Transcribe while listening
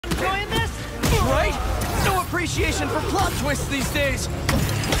appreciation for plot twists these days.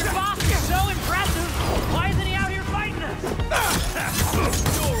 Your boss is so impressive. Why isn't he out here fighting us?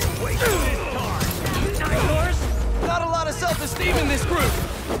 You're a waste of his time. Not yours? Not a lot of self-esteem in this group.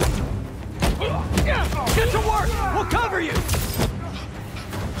 Get to work! We'll cover you!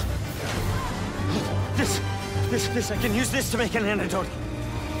 I can use this to make an antidote.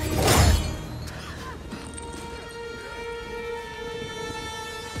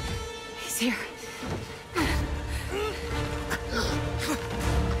 He's here.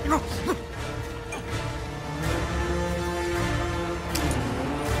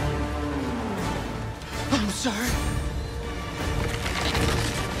 I'm sorry.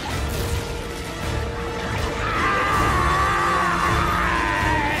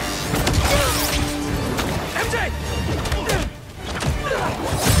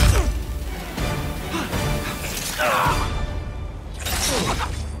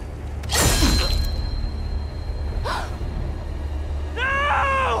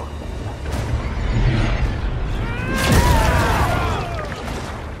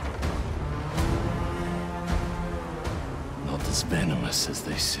 As venomous as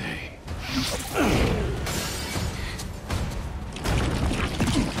they say.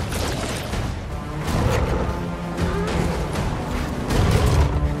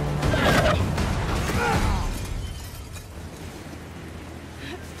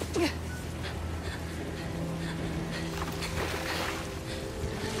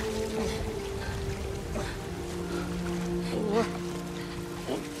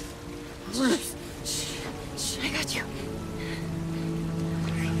 I got you.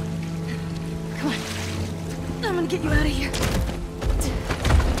 Come on. I'm gonna get you out of here.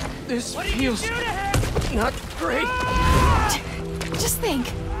 This feels not great. Just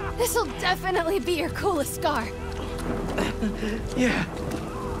think. This'll definitely be your coolest scar. Yeah.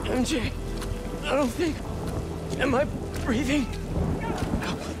 MJ, I don't think... Am I breathing?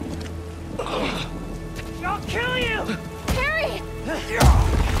 I'll kill you! Harry!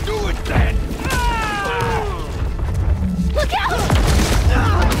 Do it then! Look out!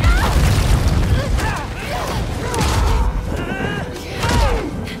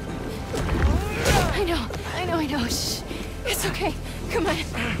 I know. Shh. It's okay. Come on.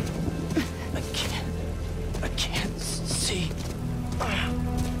 I can't see.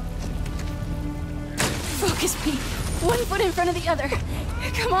 Focus, Pete. One foot in front of the other.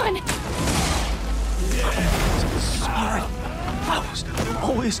 Come on. Sorry. I was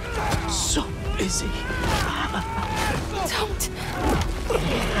always so busy. Don't.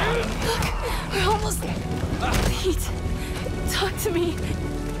 Look, we're almost... Pete, talk to me.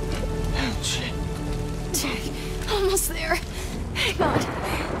 Almost there. Hang on.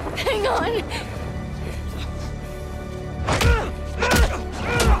 Hang on.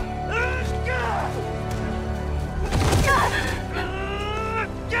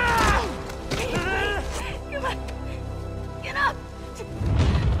 Come on. Get up.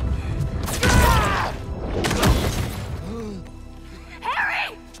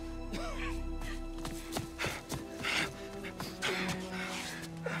 Harry!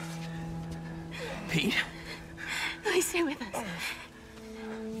 Pete? Please stay with us.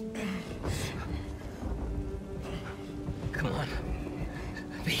 Come on.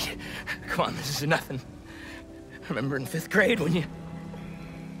 Pete, come on, this is nothing. Remember in 5th grade when you...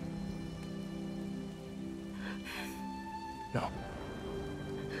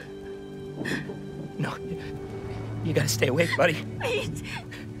 No, you gotta stay awake, buddy. Pete!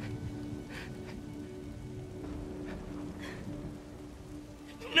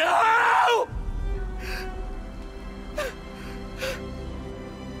 No!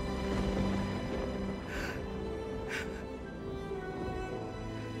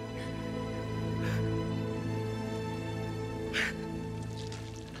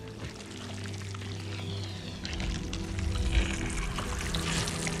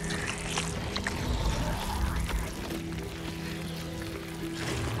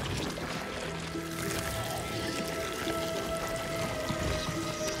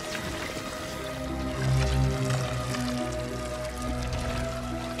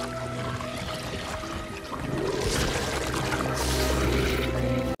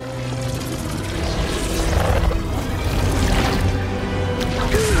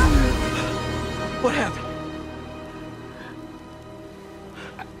 What happened?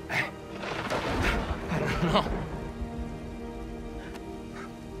 I don't know.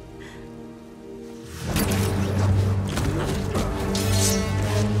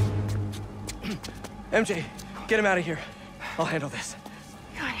 MJ, get him out of here. I'll handle this.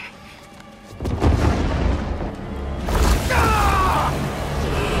 Come on, Harry.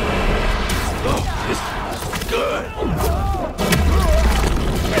 This is good.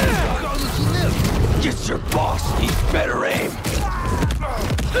 boss needs better aim.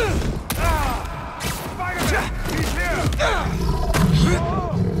 Spider-Man! He's here!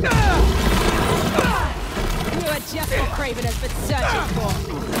 You are just what Kraven has been searching for.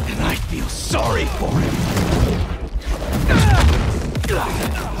 And I feel sorry for him.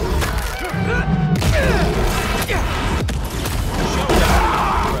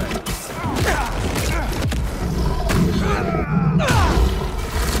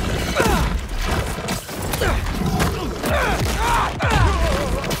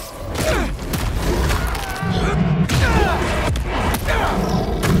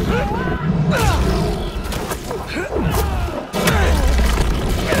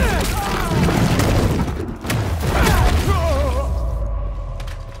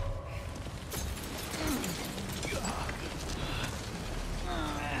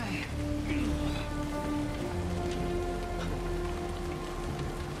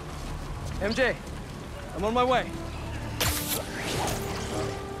 MJ, I'm on my way.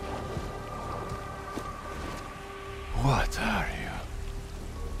 What are you?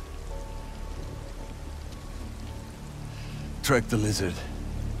 Track the lizard.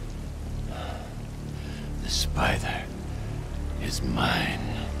 The spider is mine.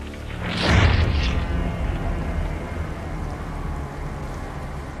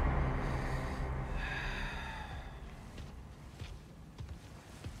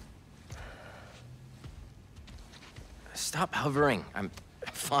 Stop hovering. I'm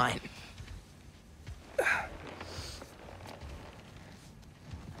fine.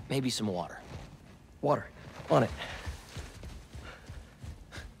 Maybe some water. Water. On it.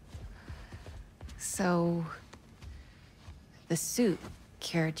 So... the suit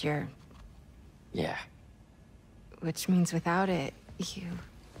cured your... Yeah. Which means without it, you...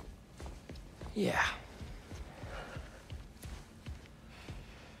 Yeah.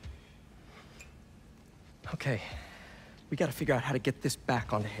 Okay. We gotta figure out how to get this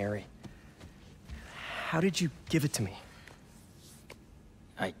back onto Harry. How did you give it to me?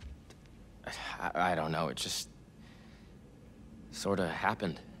 I don't know. It just... sort of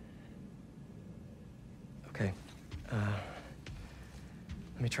happened. Okay.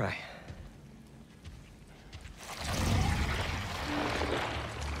 Let me try.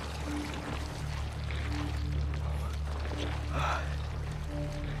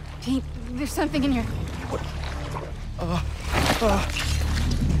 Pete, there's something in your...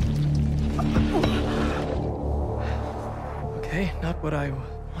 Okay, not what I...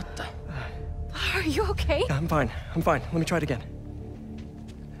 What the? Are you okay? I'm fine. I'm fine. Let me try it again.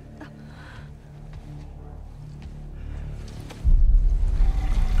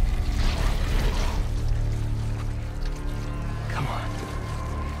 Come on.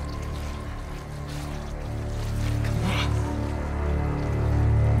 Come on.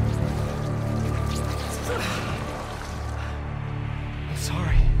 I'm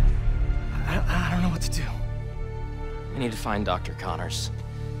sorry. I don't know what to do. We need to find Dr. Connors.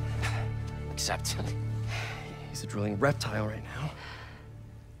 Except... he's a drilling reptile right now.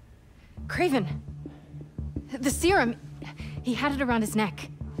 Kraven. The serum. He had it around his neck.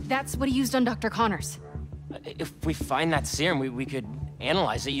 That's what he used on Dr. Connors. If we find that serum, we could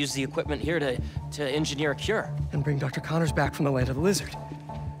analyze it, use the equipment here to engineer a cure. And bring Dr. Connors back from the land of the lizard.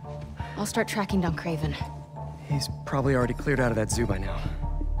 I'll start tracking down Kraven. He's probably already cleared out of that zoo by now.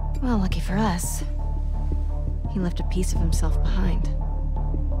 Well, lucky for us. He left a piece of himself behind.